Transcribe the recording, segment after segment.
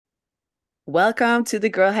Welcome to the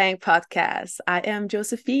Girl Hang podcast. I am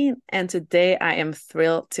Josephine, and today I am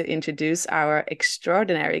thrilled to introduce our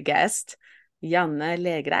extraordinary guest, Janne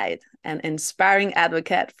Legreid, an inspiring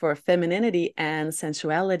advocate for femininity and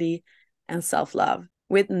sensuality and self love.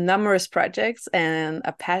 With numerous projects and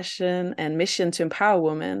a passion and mission to empower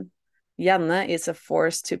women, Janne is a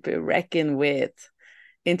force to be reckoned with.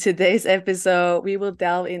 In today's episode, we will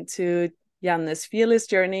delve into Janne's fearless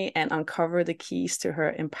journey and uncover the keys to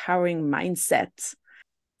her empowering mindset.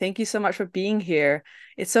 Thank you so much for being here.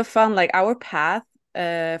 It's so fun. Like our path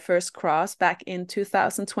first crossed back in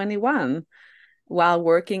 2021 while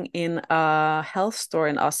working in a health store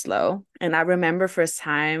in Oslo. And I remember first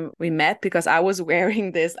time we met because I was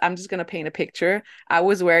wearing this, I'm just going to paint a picture. I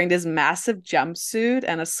was wearing this massive jumpsuit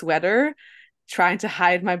and a sweater trying to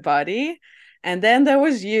hide my body. And then there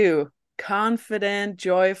was you, confident,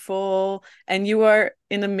 joyful, and you were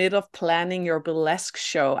in the middle of planning your burlesque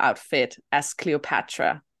show outfit as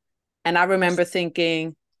Cleopatra. And I remember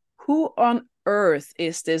thinking, who on earth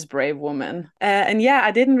is this brave woman? And yeah,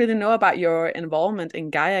 I didn't really know about your involvement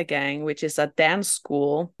in Gaia Gang, which is a dance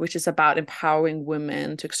school, which is about empowering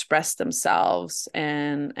women to express themselves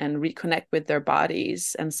and reconnect with their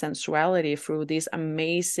bodies and sensuality through these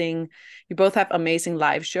amazing, you both have amazing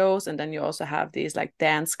live shows, and then you also have these like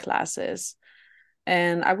dance classes.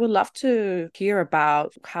 And I would love to hear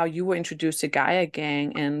about how you were introduced to Gaia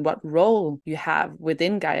Gang and what role you have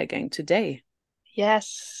within Gaia Gang today.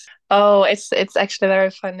 Yes. Oh, it's actually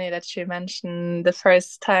very funny that you mentioned the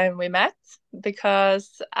first time we met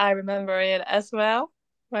because I remember it as well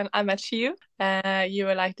when I met you. You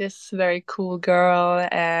were like this very cool girl,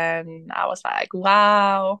 and I was like,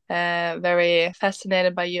 wow, very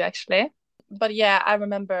fascinated by you actually. But yeah, I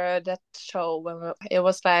remember that show when it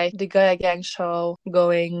was like the Gaia Gang show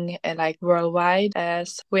going like worldwide,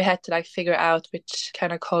 as we had to like figure out which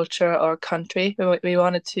kind of culture or country we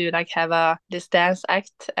wanted to like have this dance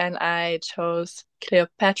act, and I chose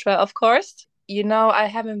Cleopatra, of course. I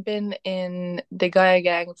haven't been in the Gaia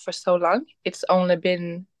Gang for so long. It's only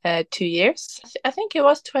been 2 years. I think it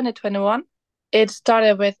was 2021. It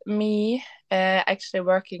started with me actually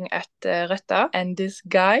working at Røtta, and this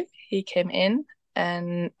guy, he came in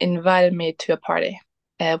and invited me to a party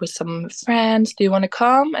with some friends. Do you want to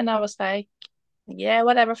come? And I was like, yeah,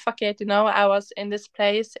 whatever, fuck it. I was in this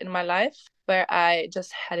place in my life where I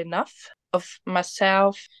just had enough of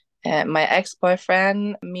myself. My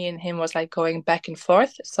ex-boyfriend, me and him was like going back and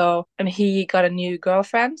forth. So, and he got a new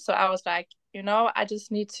girlfriend. So I was like, I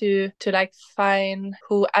just need to like find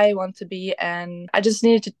who I want to be, and I just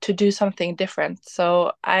needed to do something different.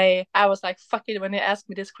 So I was like, fuck it. When they asked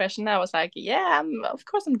me this question, I was like, yeah, of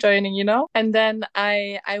course I'm joining. And then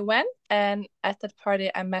I went, and at that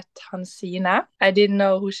party I met Hansina. I didn't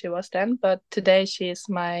know who she was then, but today she is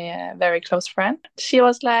my very close friend. She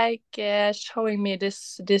was like showing me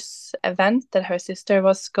this event that her sister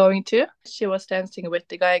was going to. She was dancing with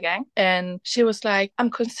the Gaia Gang, and she was like, I'm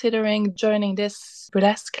considering joining this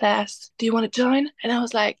burlesque class. Do you want to join? And I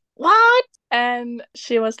was like, what? And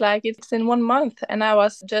she was like, it's in 1 month. And I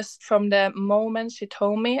was just, from the moment she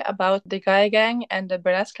told me about the Gaia Gang and the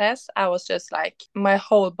burlesque class, I was just like, my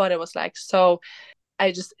whole body was like, so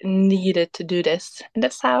I just needed to do this. And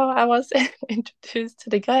that's how I was introduced to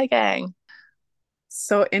the Gaia Gang.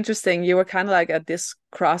 So interesting. You were kind of like at this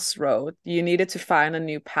crossroad. You needed to find a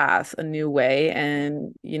new path, a new way.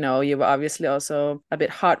 And, you were obviously also a bit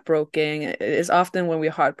heartbroken. It is often when we're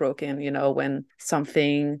heartbroken, when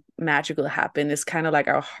something magical happens, it's kind of like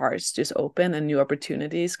our hearts just open and new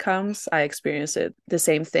opportunities comes. I experienced it the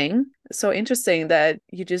same thing. So interesting that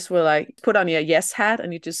you just were like put on your yes hat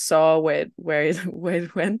and you just saw where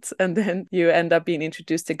it went. And then you end up being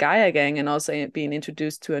introduced to Gaia Gang and also being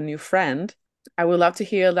introduced to a new friend. I would love to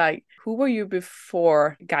hear like who were you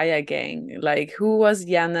before Gaia Gang? Like who was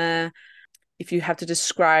Janne? If you have to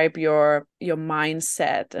describe your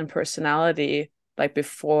mindset and personality like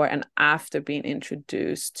before and after being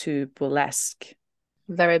introduced to burlesque.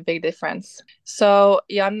 Very big difference. So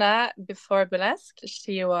Janne, before burlesque,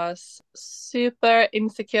 she was super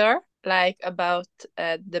insecure, like about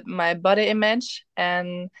my body image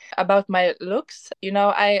and about my looks.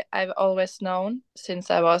 I've always known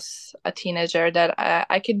since I was a teenager that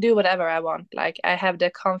I can do whatever I want. Like I have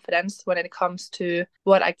the confidence when it comes to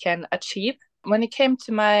what I can achieve. When it came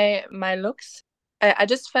to my looks, I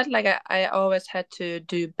just felt like I always had to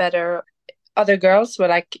do better. Other girls were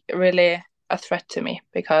like really a threat to me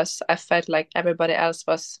because I felt like everybody else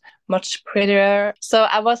was much prettier. So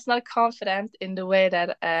I was not confident in the way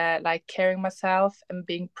that like carrying myself and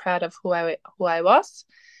being proud of who I was.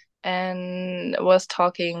 and was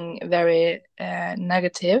talking very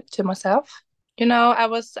negative to myself. I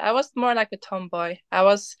was more like a tomboy. I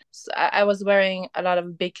was wearing a lot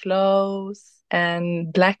of big clothes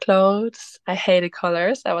and black clothes. I hated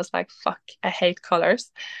colors. I was like, fuck, I hate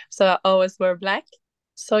colors. So I always wear black.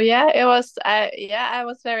 So yeah, I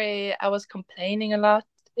was complaining a lot.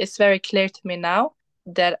 It's very clear to me now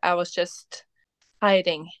that I was just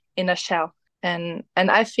hiding in a shell. And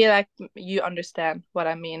I feel like you understand what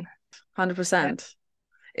I mean. Yeah. 100%.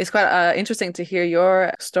 It's quite interesting to hear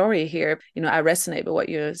your story here. I resonate with what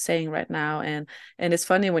you're saying right now, and it's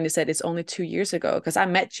funny when you said it's only 2 years ago, because I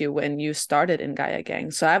met you when you started in Gaia Gang,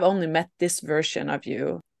 so I've only met this version of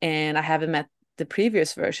you, and I haven't met the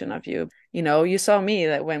previous version of you. You saw me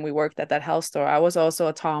that when we worked at that health store, I was also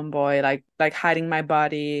a tomboy, like hiding my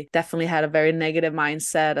body. Definitely had a very negative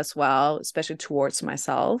mindset as well, especially towards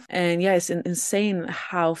myself. And yeah, it's insane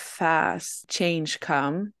how fast change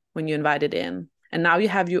come when you invited in. And now you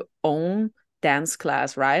have your own dance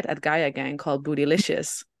class, right? At Gaia Gang called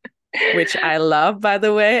Bootylicious, which I love, by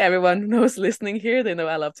the way. Everyone knows listening here, they know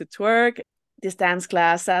I love to twerk. This dance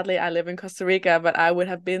class, sadly, I live in Costa Rica, but I would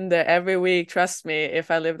have been there every week, trust me,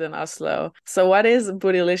 if I lived in Oslo. So what is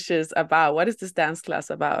Bootylicious about? What is this dance class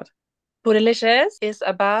about? Bootylicious is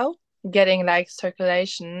about getting like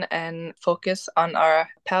circulation and focus on our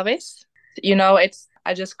pelvis. It's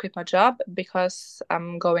I just quit my job because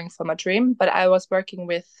I'm going for my dream, but I was working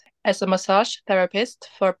with as a massage therapist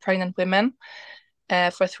for pregnant women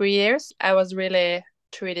for 3 years. I was really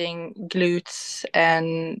treating glutes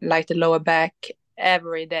and like the lower back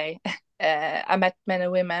every day. I met many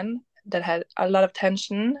women that had a lot of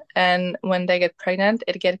tension, and when they get pregnant,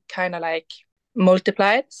 it get kind of like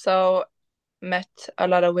multiplied. So met a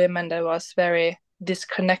lot of women that was very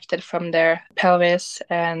disconnected from their pelvis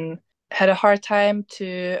and had a hard time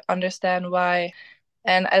to understand why.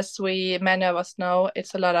 And as many of us know,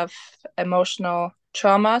 it's a lot of emotional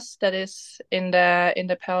traumas that is in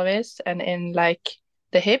the pelvis and in like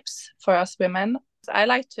the hips for us women.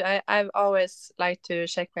 I've always liked to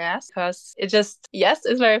shake my ass because yes,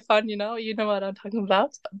 it's very fun, you know what I'm talking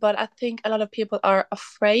about. But I think a lot of people are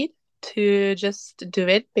afraid to just do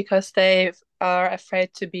it because they are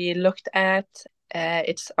afraid to be looked at.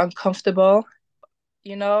 It's uncomfortable.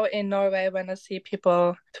 In Norway, when I see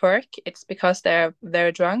people twerk, it's because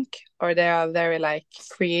they're drunk or they are very like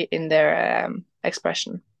free in their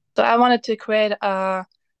expression. So I wanted to create a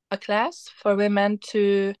class for women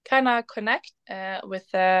to kind of connect with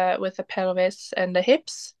the pelvis and the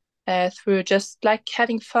hips through just like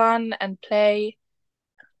having fun and play.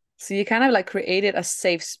 So you kind of like created a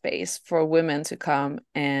safe space for women to come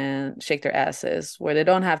and shake their asses, where they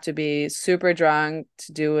don't have to be super drunk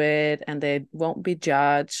to do it, and they won't be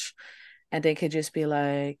judged, and they could just be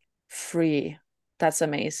like free. That's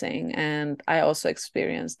amazing. And I also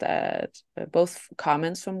experienced that, both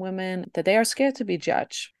comments from women that they are scared to be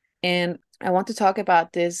judged. And I want to talk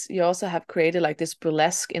about this. You also have created like this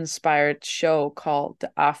burlesque inspired show called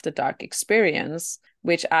the After Dark Experience,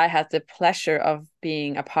 which I had the pleasure of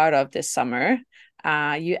being a part of this summer.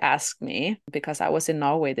 You asked me, because I was in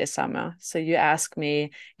Norway this summer. So you asked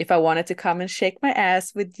me if I wanted to come and shake my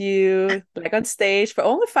ass with you, like on stage for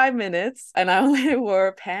only 5 minutes. And I only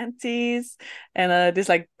wore panties and this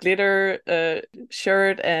like glitter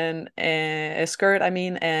shirt and a skirt, I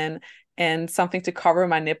mean, and something to cover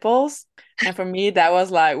my nipples. And for me, that was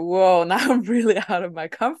like, whoa, now I'm really out of my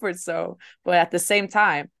comfort zone. But at the same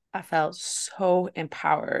time, I felt so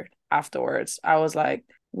empowered afterwards. I was like,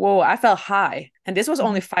 whoa, I felt high. And this was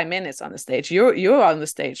only 5 minutes on the stage. You're on the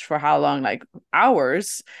stage for how long? Like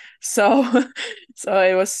hours. So so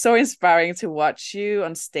it was so inspiring to watch you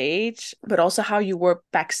on stage, but also how you were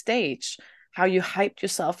backstage, how you hyped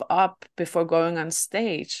yourself up before going on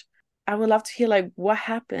stage. I would love to hear like what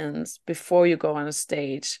happens before you go on a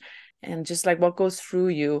stage, and just like what goes through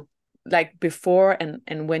you like before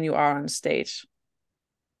and when you are on stage.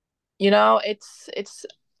 It's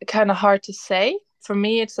kind of hard to say. For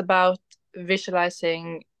me, it's about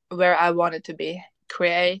visualizing where I want it to be,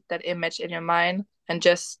 create that image in your mind, and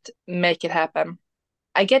just make it happen.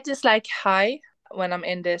 I get this like high when I'm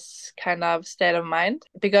in this kind of state of mind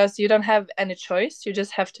because you don't have any choice. You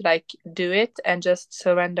just have to like do it and just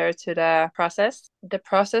surrender to the process. The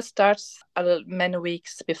process starts many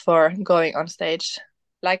weeks before going on stage.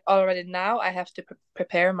 Like already now, I have to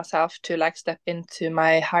prepare myself to like step into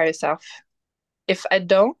my higher self. If I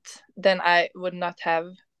don't, then I would not have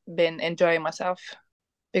been enjoying myself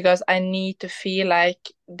because I need to feel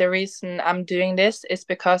like the reason I'm doing this is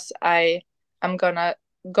because I'm gonna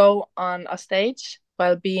go on a stage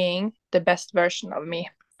while being the best version of me.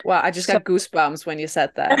 Well, I just So got goosebumps when you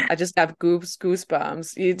said that. I just got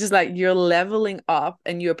goosebumps. You just like you're leveling up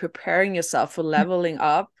and you're preparing yourself for leveling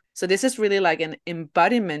up. So this is really like an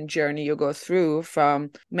embodiment journey you go through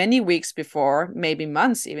from many weeks before, maybe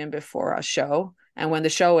months even before a show. And when the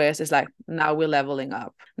show is, it's like now we're leveling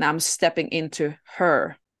up. Now I'm stepping into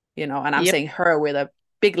her, and I'm yep, saying her with a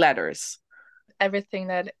big letters. everything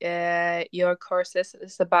that your courses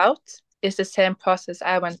is about is the same process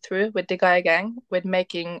I went through with the Gaia Gang with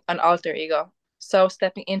making an alter ego. So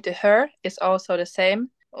stepping into her is also the same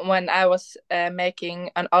when I was making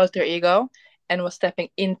an alter ego and was stepping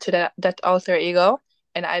into that alter ego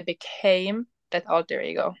and I became that alter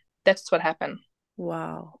ego. That's what happened.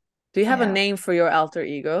 Wow. Do you have a Yeah. name for your alter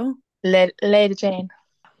ego? Lady Jane.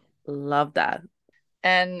 Love that.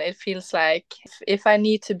 And it feels like if I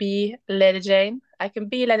need to be Lady Jane, I can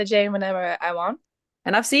be Lady Jane whenever I want.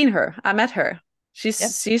 And I've seen her. I met her.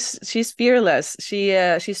 Yep. She's fearless.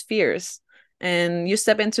 She's fierce. And you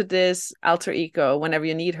step into this alter ego whenever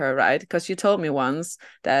you need her, right? Because you told me once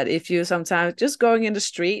that if you sometimes just going in the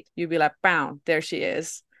street, you'd be like, bam, there she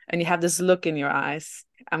is. And you have this look in your eyes.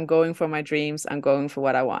 I'm going for my dreams. I'm going for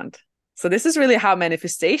what I want. So this is really how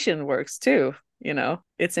manifestation works too.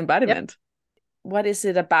 It's Yep. embodiment. What is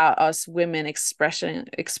it about us women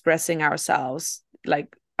expressing ourselves,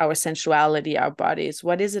 like our sensuality, our bodies?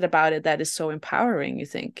 What is it about it that is so empowering, you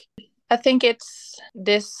think? I think it's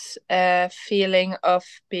this feeling of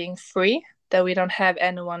being free, that we don't have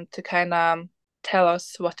anyone to kind of tell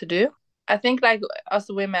us what to do. I think like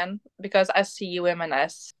us women, because I see women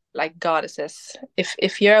as like goddesses.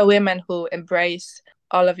 If you're a woman who embrace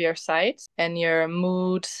all of your sides and your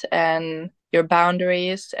moods and your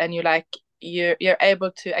boundaries, and you're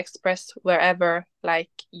able to express wherever like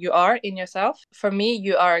you are in yourself. For me,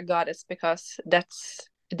 you are a goddess because that's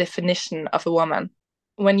the definition of a woman.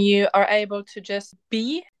 When you are able to just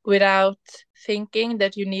be without thinking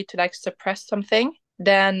that you need to like suppress something,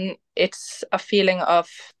 then it's a feeling of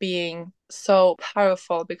being so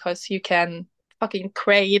powerful because you can fucking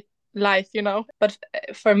create life. But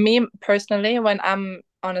for me personally, when I'm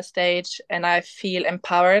on a stage and I feel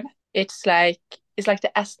empowered, it's like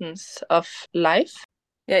the essence of life.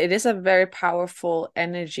 Yeah, it is a very powerful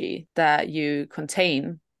energy that you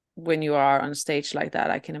contain when you are on stage like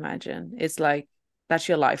that, I can imagine. It's like that's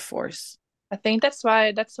your life force. I think that's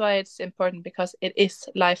why it's important, because it is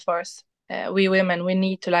life force. We women, we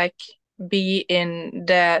need to like be in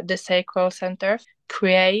the sacral center,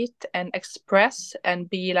 create and express and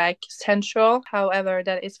be like sensual. However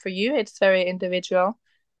that is for you, it's very individual.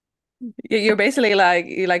 You're basically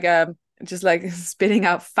like just like spitting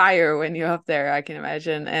out fire when you're up there, I can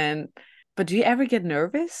imagine. But do you ever get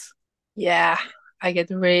nervous? Yeah, I get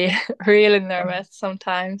really really nervous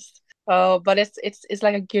sometimes. Oh, but it's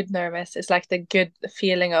like a good nervous. It's like the good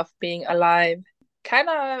feeling of being alive. Kind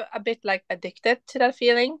of a bit like addicted to that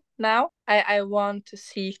feeling now. I want to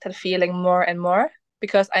seek that feeling more and more,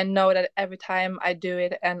 because I know that every time I do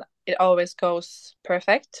it and it always goes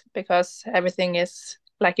perfect because everything is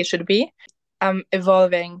like it should be. I'm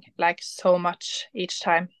evolving like so much each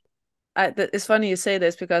time. It's funny you say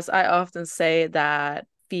this because I often say that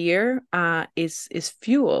fear is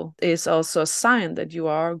fuel. Is also a sign that you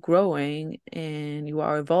are growing and you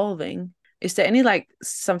are evolving. Is there any like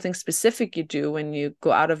something specific you do when you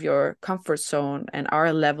go out of your comfort zone and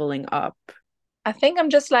are leveling up? I think I'm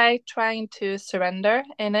just like trying to surrender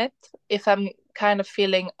in it. If I'm kind of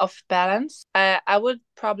feeling off balance, I would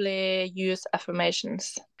probably use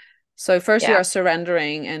affirmations. So first you Yeah. are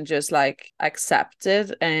surrendering and just like accept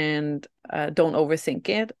it and don't overthink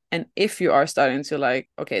it. And if you are starting to like,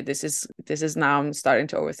 okay, this is now I'm starting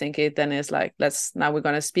to overthink it, then it's like now we're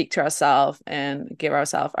gonna speak to ourselves and give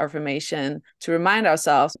ourselves affirmation to remind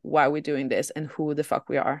ourselves why we're doing this and who the fuck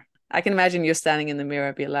we are. I can imagine you standing in the mirror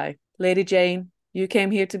and be like, Lady Jane, you came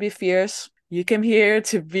here to be fierce. You came here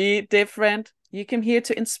to be different. You came here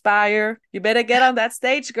to inspire. You better get on that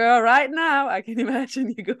stage, girl, right now. I can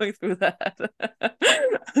imagine you going through that.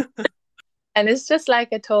 And it's just like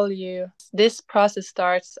I told you, this process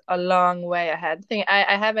starts a long way ahead.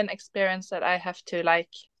 I have an experience that I have to like,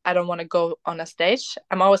 I don't want to go on a stage.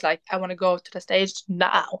 I'm always like, I want to go to the stage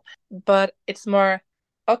now. But it's more,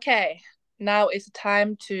 okay, now is the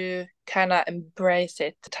time to kind of embrace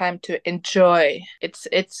it, time to enjoy.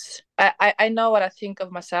 I know what I think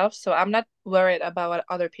of myself, so I'm not worried about what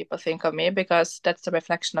other people think of me, because that's a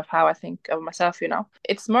reflection of how I think of myself.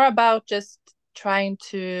 It's more about just trying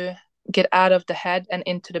to get out of the head and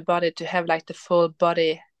into the body, to have like the full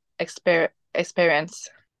body experience.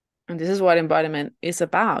 And this is what embodiment is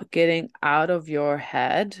about, getting out of your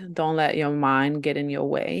head. Don't let your mind get in your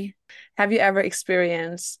way. Have you ever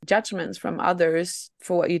experienced judgments from others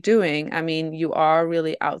for what you're doing? I mean, you are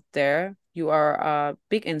really out there. You are a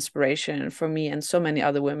big inspiration for me and so many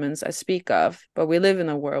other women I speak of. But we live in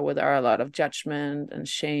a world where there are a lot of judgment and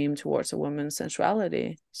shame towards a woman's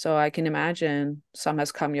sensuality. So I can imagine some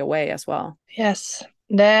has come your way as well. Yes,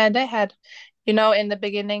 they had, in the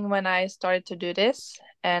beginning when I started to do this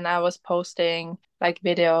and I was posting like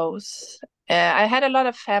videos, I had a lot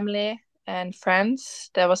of family and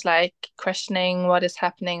friends that was like questioning what is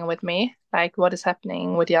happening with me, like what is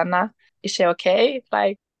happening with Janne. Is she okay?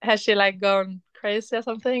 Like, has she like gone crazy or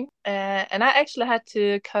something? And I actually had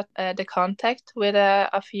to cut the contact with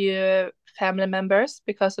a few family members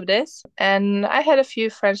because of this. And I had a few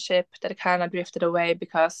friendship that kind of drifted away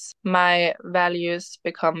because my values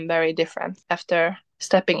become very different after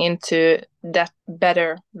stepping into that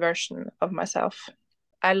better version of myself.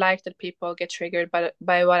 I like that people get triggered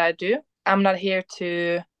by what I do. I'm not here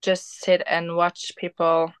to just sit and watch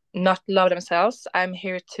people not love themselves. I'm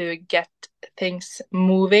here to get things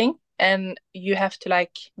moving. And you have to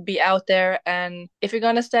like be out there, and if you're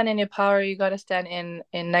gonna stand in your power, you gotta stand in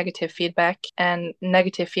negative feedback. And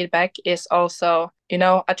negative feedback is also,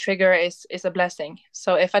 a trigger is a blessing.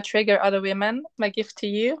 So if I trigger other women, my gift to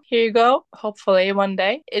you, here you go. Hopefully one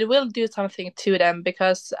day it will do something to them,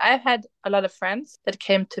 because I've had a lot of friends that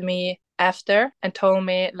came to me after and told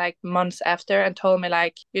me, like months after, and told me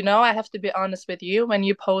like, I have to be honest with you, when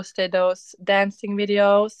you posted those dancing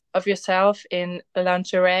videos of yourself in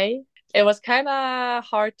lingerie, it was kind of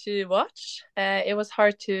hard to watch. It was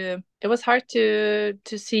hard to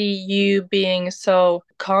see you being so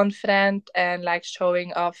confident and like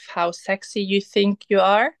showing off how sexy you think you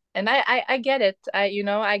are. And I get it.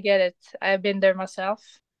 I get it. I've been there myself.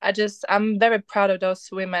 I'm very proud of those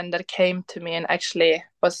women that came to me and actually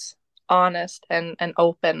was honest and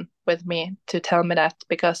open with me to tell me that,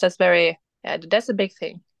 because that's a big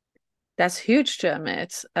thing. That's huge to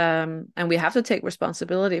admit. And we have to take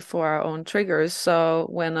responsibility for our own triggers. So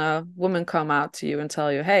when a woman come out to you and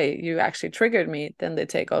tell you, hey, you actually triggered me, then they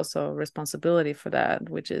take also responsibility for that,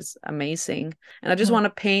 which is amazing. And I just want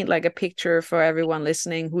to paint like a picture for everyone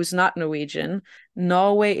listening who's not Norwegian.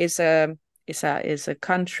 Norway is a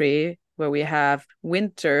country where we have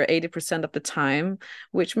winter 80% of the time,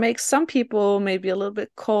 which makes some people maybe a little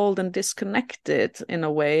bit cold and disconnected in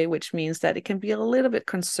a way, which means that it can be a little bit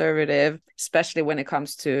conservative, especially when it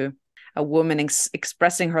comes to a woman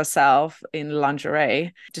expressing herself in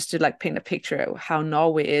lingerie. Just to like paint a picture of how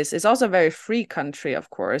Norway is. It's also a very free country, of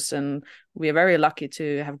course, and we are very lucky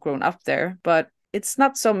to have grown up there, but it's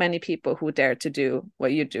not so many people who dare to do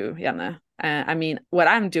what you do, Janne. I mean, what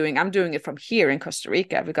I'm doing it from here in Costa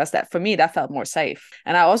Rica, because that for me, that felt more safe.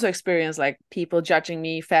 And I also experienced like people judging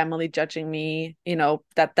me, family judging me,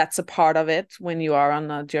 that's a part of it when you are on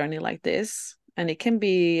a journey like this. And it can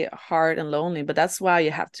be hard and lonely, but that's why you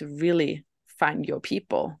have to really find your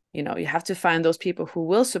people. You have to find those people who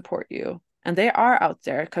will support you. And they are out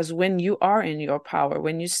there, because when you are in your power,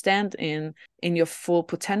 when you stand in your full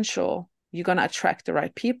potential, you're going to attract the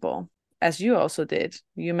right people, as you also did.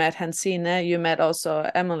 You met Hansine, you met also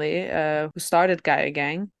Emily, who started Gaia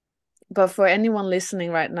Gang. But for anyone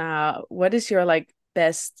listening right now, what is your like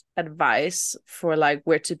best advice for like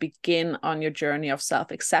where to begin on your journey of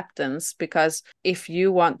self-acceptance? Because if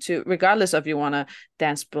you want to, regardless of you want to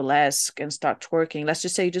dance burlesque and start twerking, let's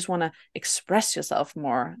just say you just want to express yourself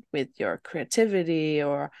more with your creativity,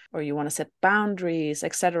 or you want to set boundaries,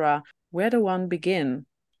 etc., where do one begin?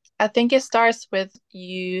 I think it starts with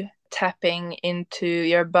you tapping into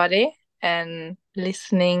your body and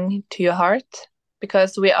listening to your heart,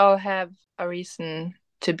 because we all have a reason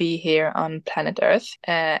to be here on planet Earth,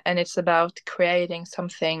 and it's about creating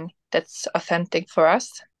something that's authentic for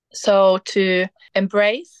us. So to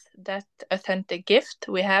embrace that authentic gift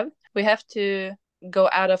we have to go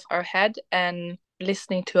out of our head and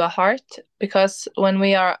listening to our heart, because when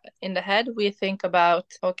we are in the head, we think about,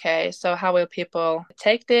 okay, so how will people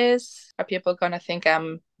take this? Are people gonna think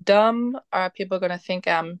I'm dumb? Are people gonna think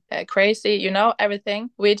I'm crazy?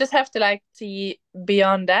 Everything. We just have to like see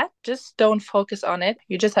beyond that. Just don't focus on it.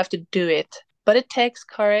 You just have to do it. But it takes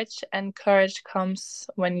courage, and courage comes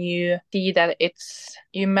when you see that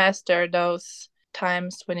you master those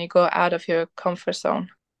times when you go out of your comfort zone.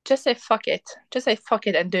 Just say fuck it. Just say fuck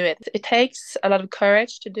it and do it. It takes a lot of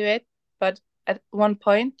courage to do it, but at one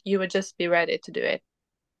point you would just be ready to do it.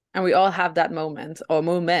 And we all have that moment or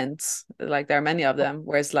moments, like there are many of them,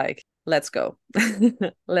 where it's like, let's go.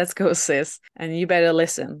 Let's go, sis. And you better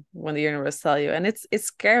listen when the universe tell you. And it's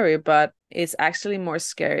scary, but it's actually more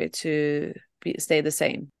scary to stay the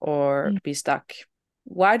same or be stuck.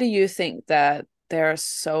 Why do you think that there's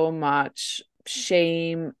so much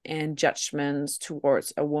shame and judgments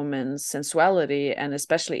towards a woman's sensuality, and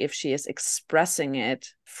especially if she is expressing it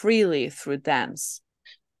freely through dance.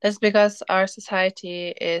 That's because our society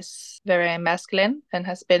is very masculine and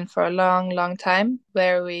has been for a long, long time,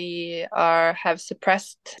 where we have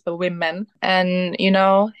suppressed the women. And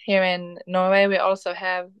here in Norway, we also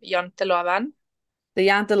have janteloven. The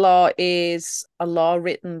Jante law is a law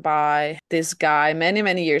written by this guy many,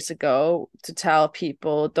 many years ago to tell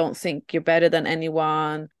people, don't think you're better than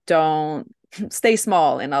anyone, don't stay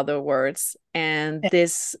small, in other words. And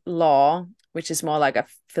this law, which is more like a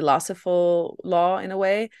philosophical law in a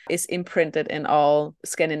way, is imprinted in all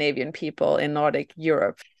Scandinavian people in Nordic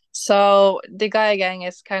Europe. So the Gaia gang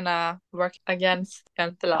is kind of working against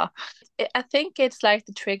Jantela. I think it's like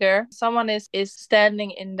the trigger. Someone is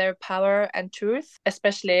standing in their power and truth,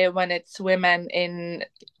 especially when it's women in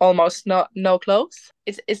almost no clothes.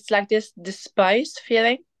 It's like this despised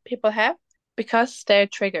feeling people have because they're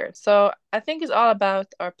triggered. So I think it's all about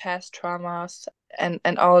our past traumas and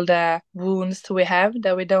all the wounds we have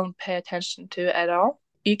that we don't pay attention to at all.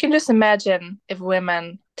 You can just imagine if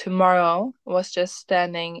women tomorrow was just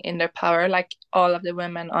standing in their power, like all of the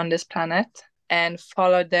women on this planet, and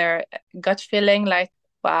follow their gut feeling, like,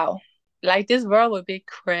 wow, like this world would be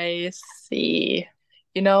crazy.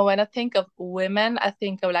 When I think of women, I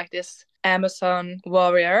think of like this Amazon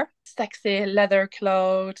warrior, sexy leather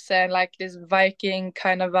clothes and like this Viking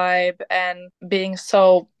kind of vibe, and being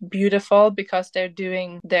so beautiful because they're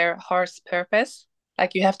doing their heart's purpose.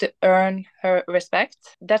 Like you have to earn her respect.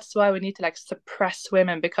 That's why we need to like suppress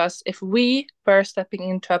women, because if we were stepping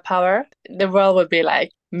into our power, the world would be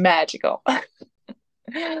like magical.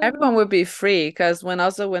 Everyone would be free, because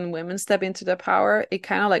when women step into their power, it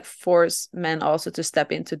kind of like force men also to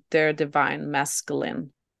step into their divine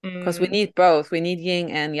masculine. Because we need both. We need yin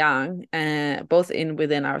and yang, both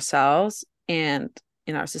within ourselves and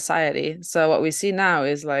in our society. So what we see now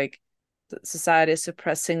is like society is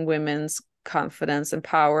suppressing women's confidence and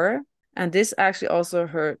power, and this actually also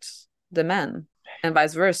hurts the men and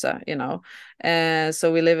vice versa, and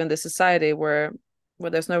so we live in this society where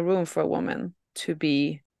there's no room for a woman to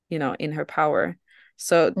be in her power.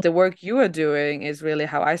 So the work you are doing is really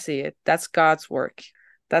how I see it. That's God's work.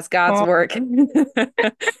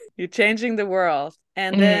 You're changing the world.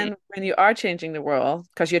 And then when you are changing the world,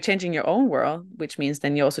 because you're changing your own world, which means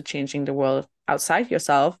then you're also changing the world outside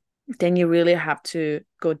yourself, then you really have to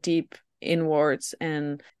go deep inwards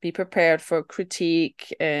and be prepared for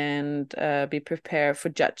critique and be prepared for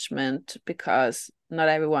judgment, because not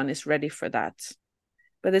everyone is ready for that.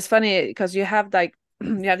 But it's funny because you have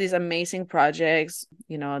you have these amazing projects,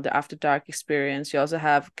 the After Dark experience. You also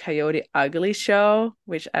have Coyote Ugly show,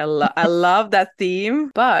 which I love that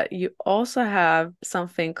theme. But you also have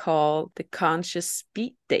something called the Conscious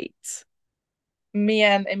Speed Dates. Me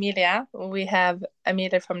and Emilia, we have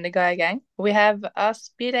Emilia from the Gaia gang. We have a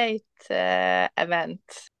speed date event.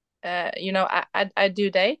 I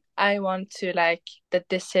do date. I want to like that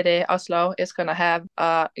this city, Oslo, is gonna have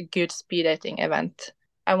a good speed dating event.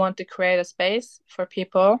 I want to create a space for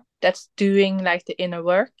people that's doing like the inner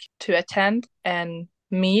work to attend and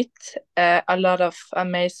meet a lot of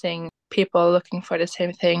amazing people looking for the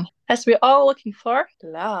same thing as we're all looking for,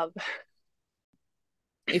 love.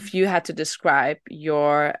 If you had to describe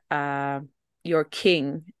your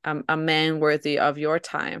king, a man worthy of your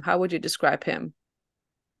time, how would you describe him?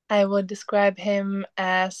 I would describe him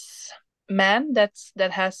as a man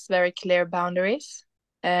that has very clear boundaries,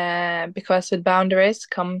 because with boundaries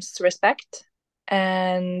comes respect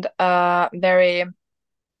and very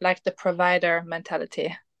like the provider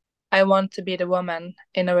mentality. I want to be the woman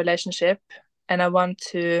in a relationship, and I want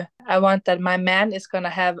that my man is gonna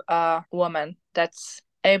have a woman that's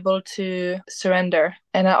able to surrender.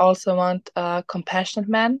 And I also want a compassionate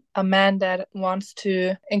man, a man that wants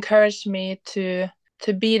to encourage me to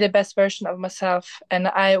be the best version of myself, and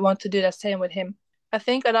I want to do the same with him. I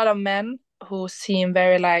think a lot of men who seem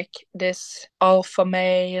very like this alpha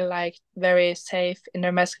male, like very safe in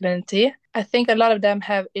their masculinity, I think a lot of them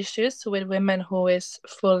have issues with women who is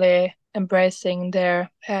fully embracing their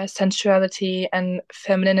sensuality and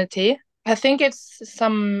femininity. I think it's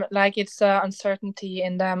uncertainty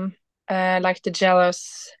in them, like the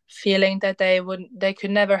jealous feeling that they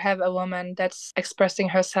could never have a woman that's expressing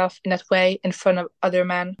herself in that way in front of other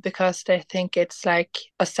men, because they think it's like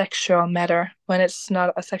a sexual matter when it's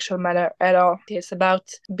not a sexual matter at all. It's about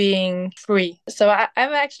being free. So I've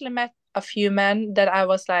actually met a few men that I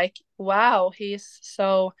was like, wow, he's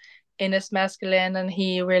so in his masculine, and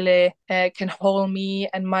he really can hold me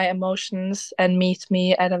and my emotions and meet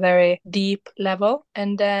me at a very deep level.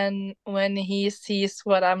 And then when he sees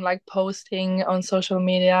what I'm like posting on social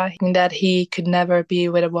media, that he could never be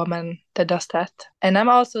with a woman that does that. And I'm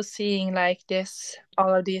also seeing like this,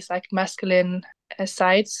 all of these like masculine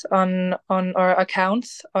sites on or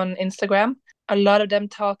accounts on Instagram. A lot of them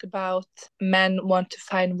talk about men want to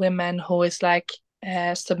find women who is like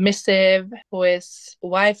submissive, who is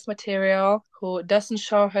wife material, who doesn't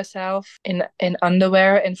show herself in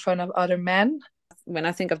underwear in front of other men. When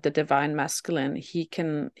I think of the divine masculine, he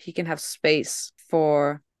can have space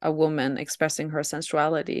for a woman expressing her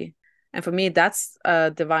sensuality. And for me, that's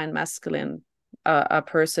a divine masculine, a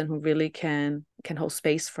person who really can hold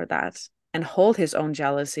space for that and hold his own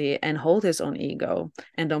jealousy and hold his own ego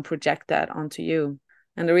and don't project that onto you.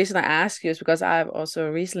 And the reason I ask you is because I've also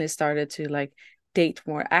recently started to like date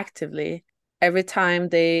more actively. Every time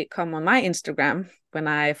they come on my Instagram, when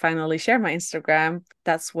I finally share my Instagram,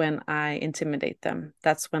 that's when I intimidate them.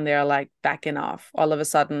 That's when they're like backing off. All of a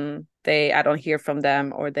sudden, I don't hear from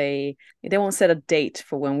them, or they won't set a date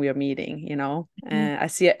for when we are meeting, you know. I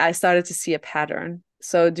started to see a pattern.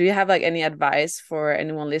 So do you have like any advice for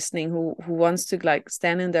anyone listening who wants to like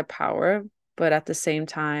stand in their power, but at the same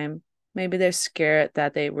time, maybe they're scared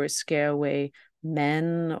that they will scare away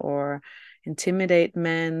men or intimidate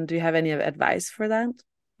men? Do you have any advice for that?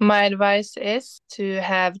 My advice is to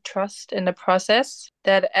have trust in the process,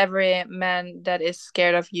 that every man that is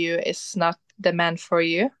scared of you is not the man for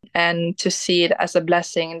you, and to see it as a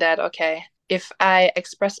blessing that, okay, if I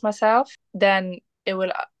express myself, then it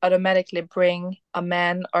will automatically bring a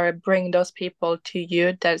man or bring those people to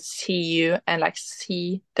you that see you and like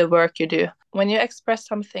see the work you do. When you express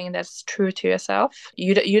something that's true to yourself,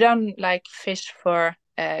 you don't like fish for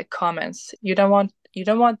comments. You don't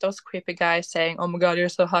want those creepy guys saying, "Oh my God, you're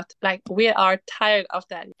so hot." Like, we are tired of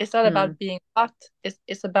that. It's not about being hot.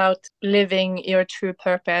 It's about living your true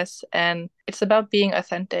purpose, and it's about being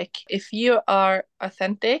authentic. If you are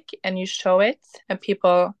authentic and you show it, and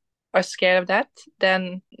people are scared of that,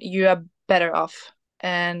 then you are better off.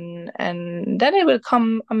 And then it will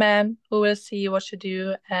come a man who will see what you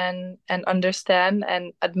do and understand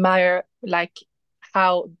and admire like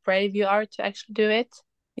how brave you are to actually do it.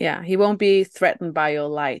 Yeah, he won't be threatened by your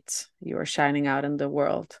light you are shining out in the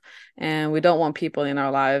world. And we don't want people in our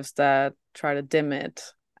lives that try to dim it.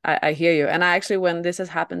 I hear you. And I actually, when this has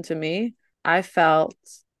happened to me, I felt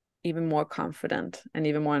even more confident and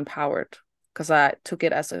even more empowered because I took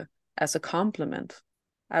it as a compliment.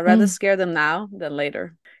 I'd rather scare them now than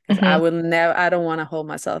later, because I don't want to hold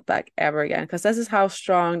myself back ever again, because this is how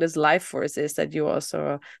strong this life force is that you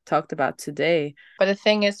also talked about today. But the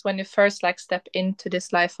thing is, when you first like step into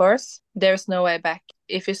this life force, there's no way back.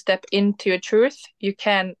 If you step into your truth, you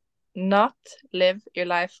can not live your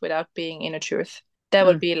life without being in a truth. That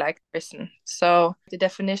would be like prison. So the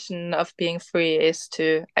definition of being free is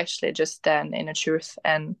to actually just stand in a truth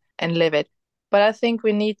and live it. But I think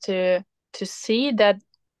we need to see that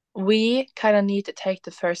we kind of need to take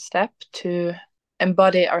the first step to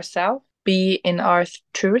embody ourselves, be in our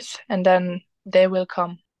truth, and then they will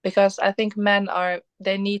come. Because I think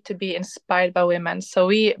they need to be inspired by women.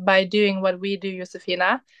 So by doing what we do,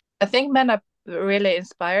 Josefina, I think men are really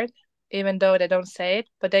inspired, even though they don't say it,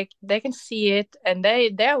 but they can see it, and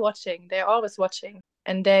they're watching. They're always watching,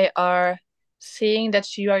 and they are seeing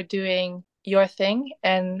that you are doing your thing,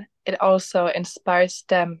 and it also inspires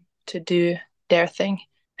them to do their thing.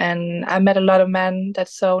 And I met a lot of men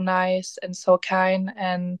that's so nice and so kind,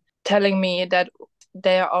 and telling me that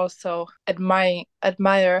they are also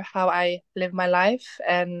admire how I live my life,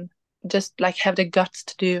 and just like have the guts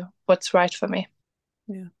to do what's right for me.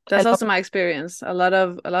 Yeah, that's also my experience. A lot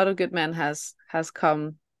of good men has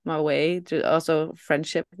come my way, also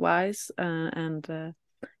friendship wise, and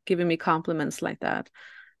giving me compliments like that.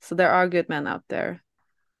 So there are good men out there.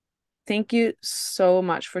 Thank you so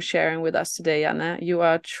much for sharing with us today, Janne. You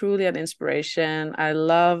are truly an inspiration.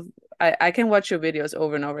 I can watch your videos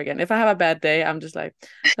over and over again. If I have a bad day, I'm just like,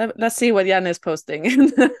 let's see what Janne is posting.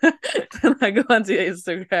 And I go onto your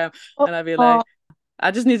Instagram and I'll be like, I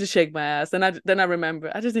just need to shake my ass. And then I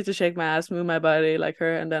remember, I just need to shake my ass, move my body like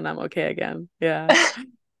her, and then I'm okay again. Yeah.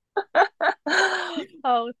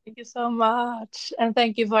 Oh, thank you so much. And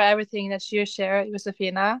thank you for everything that you share,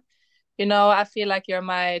 Josefina. I feel like you're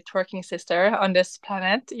my twerking sister on this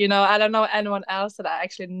planet. I don't know anyone else that I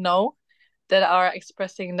actually know that are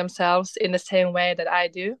expressing themselves in the same way that I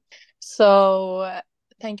do. So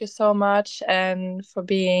thank you so much, and for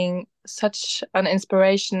being such an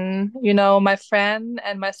inspiration. My friend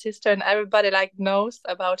and my sister and everybody like knows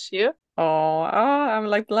about you. I'm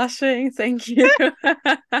like blushing. Thank you.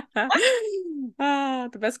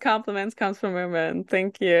 The best compliments comes from women.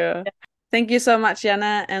 Thank you. Yeah. Thank you so much,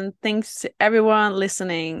 Janne, and thanks to everyone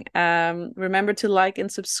listening. Remember to like and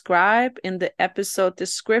subscribe. In the episode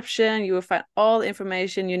description, you will find all the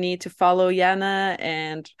information you need to follow Janne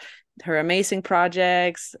and her amazing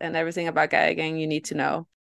projects and everything about Geigen you need to know.